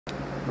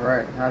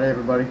Alright, howdy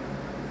everybody.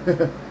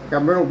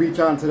 Got Myrtle Beach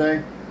on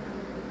today.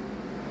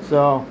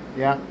 So,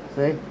 yeah,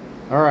 see?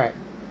 Alright.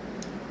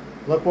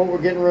 Look what we're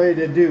getting ready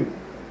to do.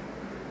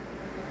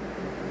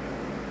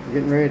 We're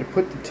getting ready to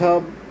put the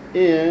tub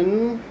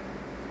in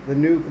the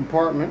new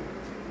compartment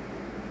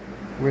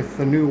with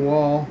the new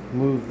wall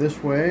moved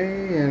this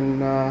way,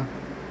 and I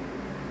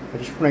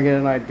just want to get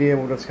an idea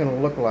of what it's going to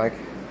look like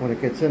when it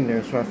gets in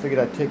there, so I figured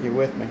I'd take you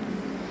with me.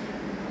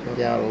 Take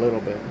you out a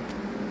little bit.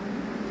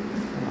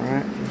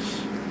 Alright,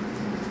 just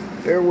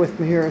bear with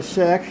me here a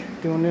sec.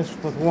 Doing this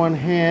with one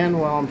hand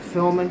while I'm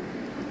filming.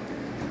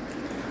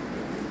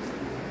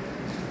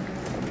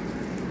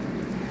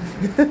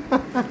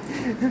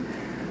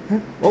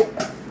 Oh.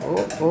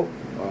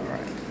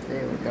 Alright,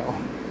 there we go.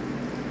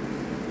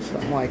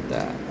 Something like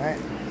that, right?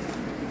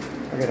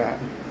 Look at that.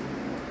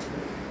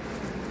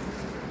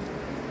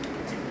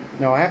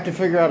 Now I have to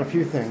figure out a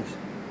few things.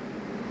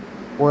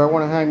 Where I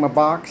want to hang my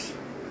box.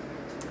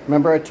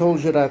 Remember I told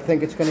you that I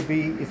think it's going to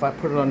be, if I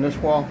put it on this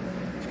wall,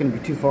 it's going to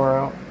be too far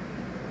out.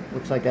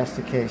 Looks like that's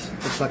the case.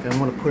 Looks like I'm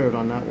going to put it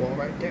on that wall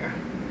right there.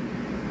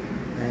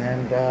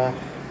 And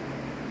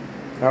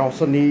I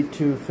also need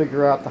to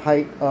figure out the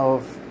height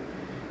of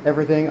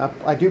everything.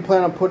 I do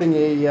plan on putting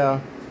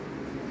a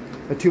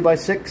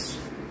 2x6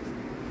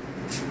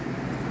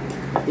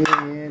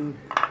 in.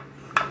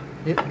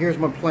 Here's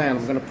my plan.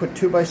 I'm going to put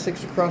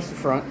 2x6 across the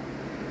front,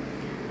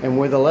 and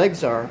where the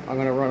legs are, I'm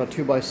going to run a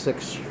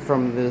 2x6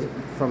 from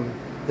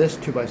this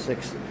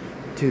 2x6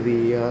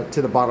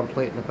 to the bottom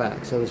plate in the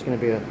back. So there's going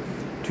to be a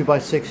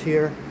 2x6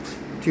 here,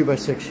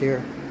 2x6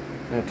 here,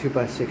 and a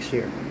 2x6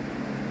 here.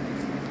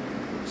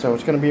 So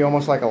it's going to be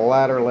almost like a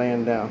ladder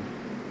laying down,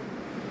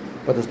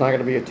 but there's not going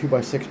to be a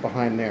 2x6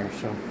 behind there.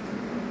 So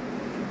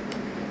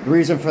the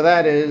reason for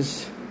that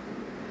is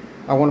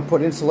I want to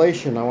put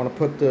insulation. I want to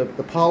put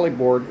the poly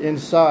board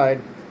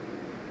inside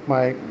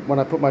when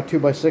I put my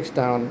 2x6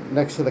 down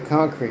next to the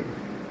concrete.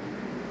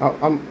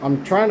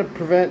 I'm trying to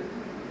prevent,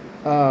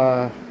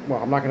 well,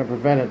 I'm not going to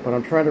prevent it, but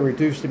I'm trying to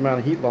reduce the amount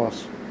of heat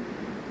loss.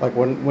 Like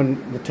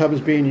when the tub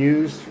is being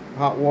used,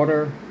 hot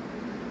water,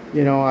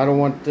 you know,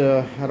 I'm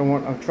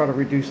trying to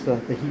reduce the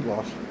heat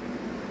loss.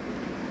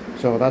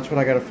 So that's what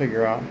I got to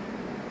figure out.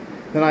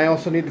 Then I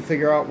also need to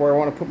figure out where I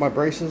want to put my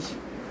braces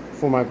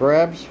for my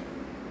grabs.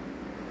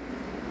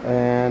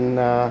 And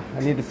I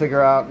need to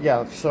figure out,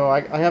 yeah, so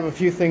I have a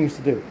few things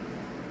to do,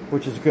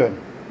 which is good.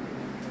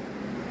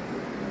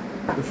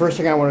 The first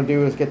thing I want to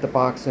do is get the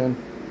box in.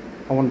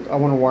 I want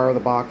to wire the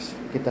box,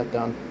 get that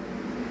done.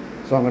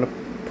 So I'm going to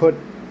put,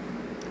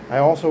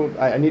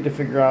 I need to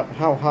figure out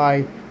how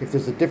high, if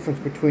there's a difference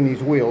between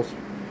these wheels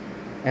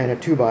and a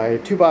 2x. A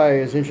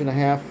 2x is 1.5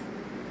 inches,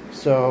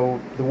 so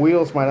the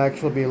wheels might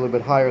actually be a little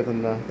bit higher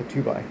than the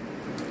 2x.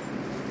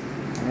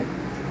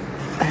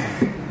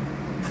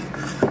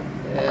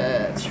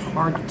 It's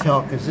hard to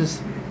tell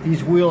because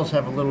these wheels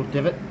have a little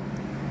divot,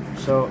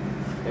 so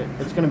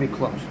it's going to be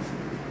close.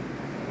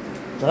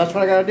 So that's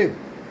what I got to do.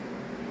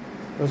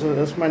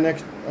 That's my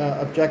next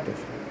objective.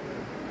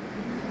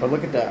 But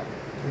look at that.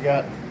 We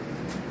got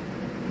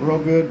real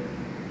good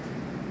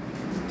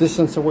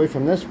distance away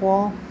from this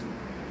wall.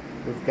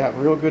 We've got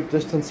real good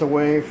distance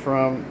away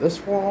from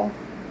this wall.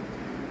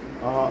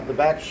 The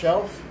back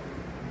shelf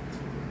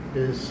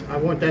is, I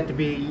want that to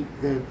be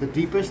the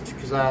deepest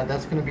because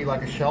that's going to be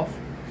like a shelf.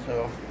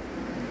 So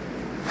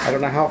I don't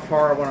know how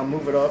far I want to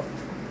move it up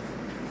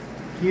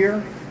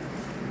here,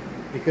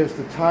 because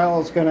the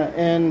tile is going to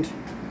end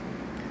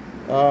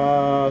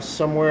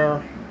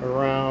somewhere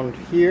around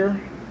here,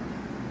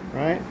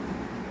 right?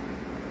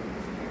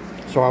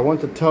 So I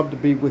want the tub to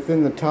be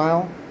within the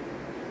tile,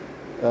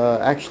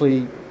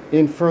 actually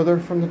in further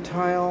from the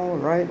tile,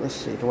 right? Let's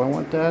see, do I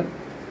want that?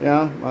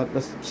 Yeah,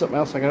 that's something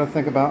else I got to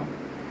think about.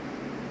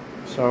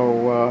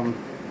 So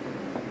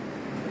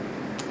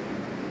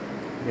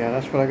yeah,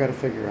 that's what I got to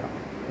figure out.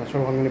 That's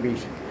what I'm going to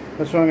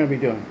be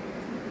doing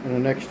in the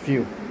next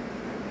few.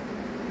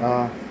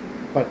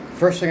 But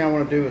first thing I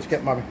want to do is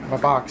get my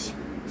box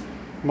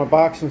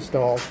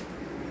installed,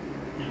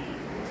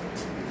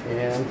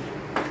 and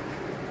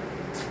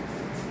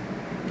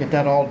get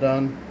that all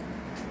done.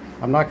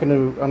 I'm not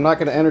going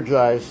to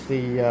energize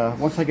the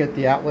once I get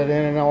the outlet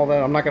in and all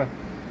that. I'm not going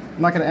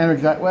to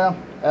energize. Well,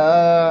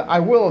 I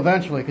will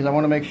eventually, because I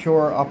want to make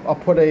sure I'll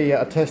put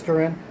a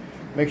tester in,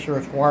 make sure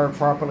it's wired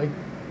properly.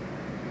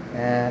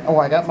 And oh,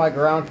 I got my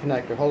ground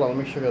connector. Hold on, let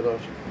me show you those.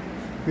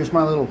 Here's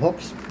my little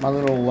hooks, my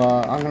little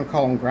I'm going to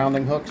call them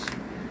grounding hooks.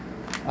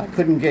 I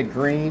couldn't get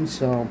green,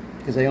 so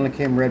because they only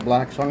came red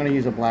black, so I'm going to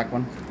use a black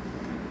one.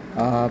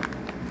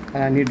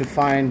 And I need to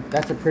find,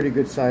 that's a pretty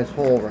good size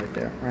hole right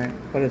there, right?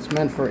 But it's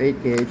meant for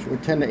 8 gauge or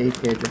 10 to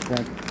 8 gauge, I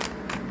think.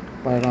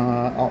 But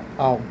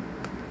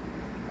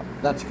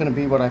that's going to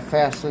be what I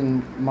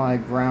fasten my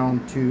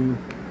ground to,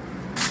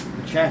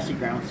 the chassis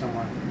ground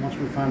somewhere, once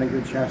we find a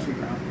good chassis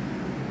ground.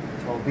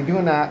 So I'll be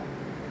doing that.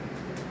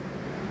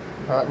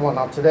 Well,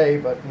 not today,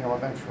 but you know,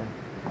 eventually.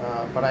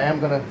 But I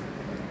am going to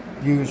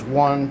use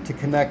one to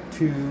connect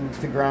to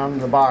ground in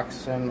the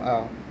box, and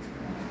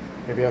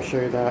maybe I'll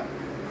show you that.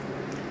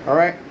 All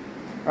right,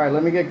 All right,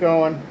 let me get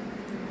going.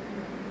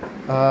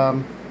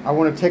 I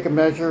want to take a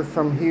measure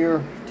from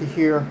here to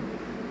here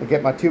and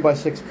get my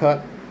 2x6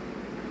 cut,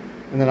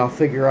 and then I'll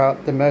figure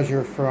out the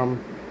measure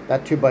from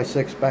that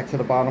 2x6 back to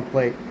the bottom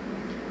plate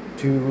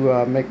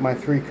to make my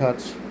 3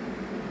 cuts.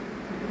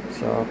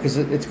 So, because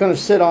it's going to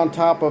sit on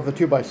top of the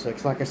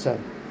 2x6, like I said.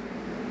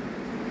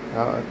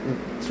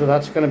 So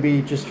that's going to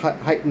be just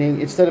heightening.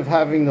 Instead of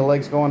having the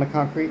legs go on the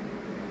concrete,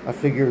 I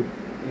figured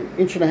 1.5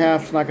 inches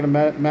is not going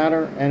to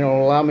matter, and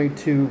it'll allow me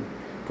to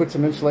put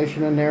some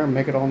insulation in there and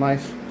make it all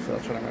nice. So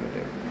that's what I'm going to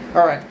do.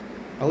 All right,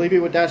 I'll leave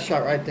you with that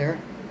shot right there.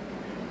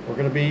 We're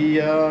going to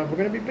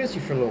be busy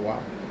for a little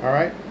while. All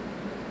right.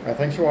 All right.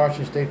 Thanks for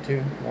watching. Stay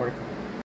tuned. More to come.